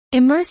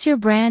Immerse your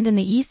brand in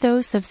the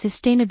ethos of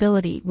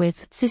sustainability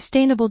with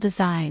Sustainable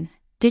Design,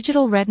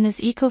 Digital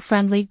Retina's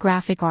eco-friendly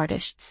graphic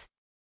artists.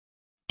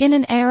 In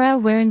an era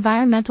where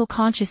environmental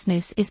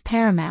consciousness is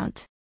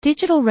paramount,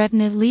 Digital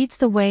Retina leads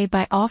the way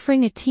by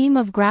offering a team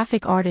of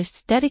graphic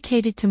artists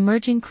dedicated to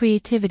merging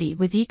creativity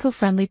with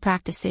eco-friendly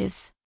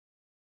practices.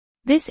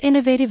 This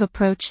innovative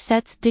approach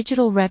sets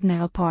Digital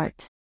Retina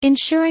apart,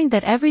 ensuring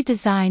that every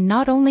design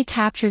not only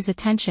captures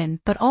attention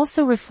but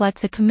also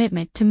reflects a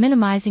commitment to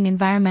minimizing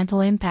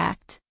environmental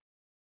impact.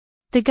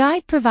 The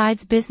guide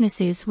provides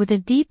businesses with a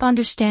deep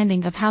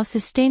understanding of how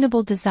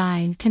sustainable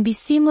design can be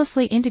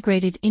seamlessly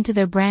integrated into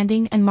their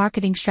branding and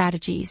marketing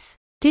strategies.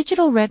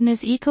 Digital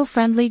Retina's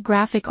eco-friendly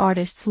graphic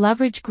artists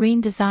leverage green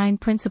design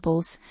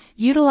principles,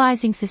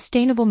 utilizing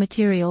sustainable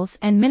materials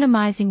and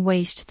minimizing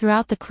waste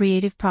throughout the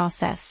creative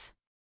process.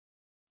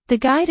 The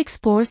guide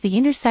explores the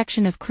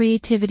intersection of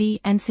creativity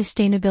and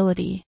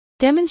sustainability,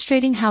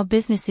 demonstrating how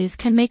businesses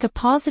can make a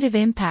positive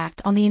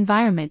impact on the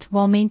environment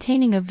while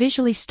maintaining a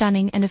visually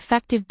stunning and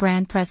effective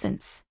brand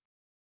presence.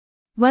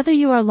 Whether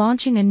you are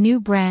launching a new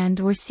brand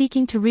or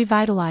seeking to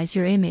revitalize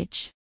your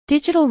image,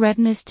 Digital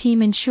Retina's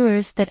team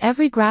ensures that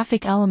every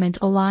graphic element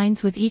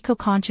aligns with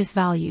eco-conscious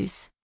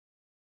values.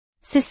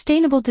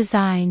 Sustainable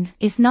design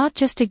is not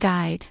just a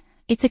guide,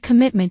 it's a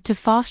commitment to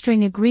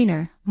fostering a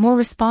greener, more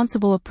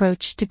responsible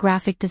approach to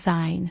graphic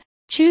design.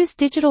 Choose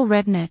Digital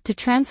Retina to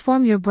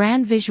transform your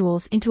brand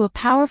visuals into a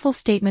powerful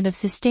statement of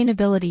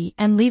sustainability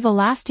and leave a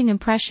lasting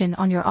impression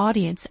on your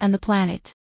audience and the planet.